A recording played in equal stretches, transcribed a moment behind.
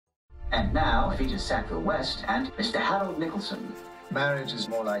And now, Vite Sakvil-Vest and Mr. Harold Nicholson. Marriage is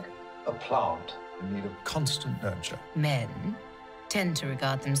more like a plant in need of constant nurture. Men tend to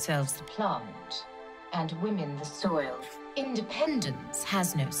regard themselves the plant, and women the soil. Independence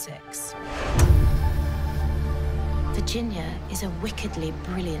has no sex. Virdžinija is a wickedly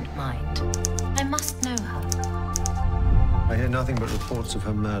brilliant mind. I must know her. I hear nothing but reports of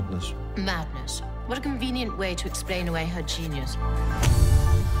her madness. Madness. What a convenient way to explain away her genius.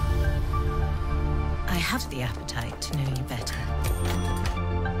 I have the appetite to know you better.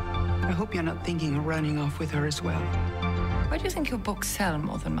 I hope you're not thinking of running off with her as well. Why do you think your books sell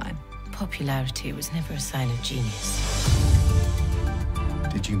more than mine? Popularity was never a sign of genius.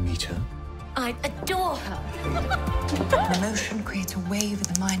 Did you meet her? I adore her. An emotion creates a wave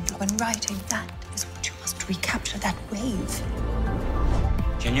in the mind, but when writing, that is what you must recapture, that wave.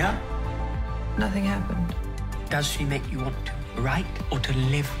 Virdžinija? Nothing happened. Does she make you want to write or to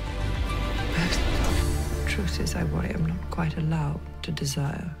live? The truth is, I worry I'm not quite allowed to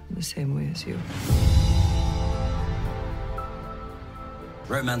desire in the same way as you.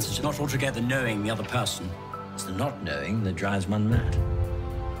 Romance is not altogether knowing the other person. It's the not knowing that drives one mad.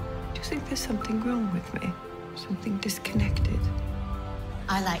 Do you think there's something wrong with me? Something disconnected?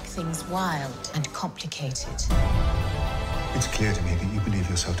 I like things wild and complicated. It's clear to me that you believe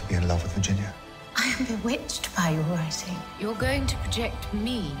yourself to be in love with Virdžinija. I am bewitched by your writing. You're going to project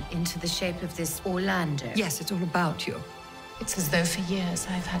me into the shape of this Orlando. Yes, it's all about you. It's as though for years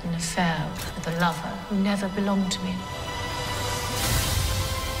I've had an affair with a lover who never belonged to me.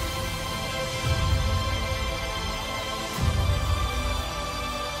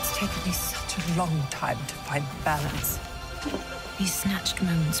 It's taken me such a long time to find balance. These snatched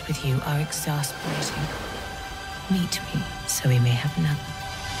moments with you are exasperating. Meet me so we may have another.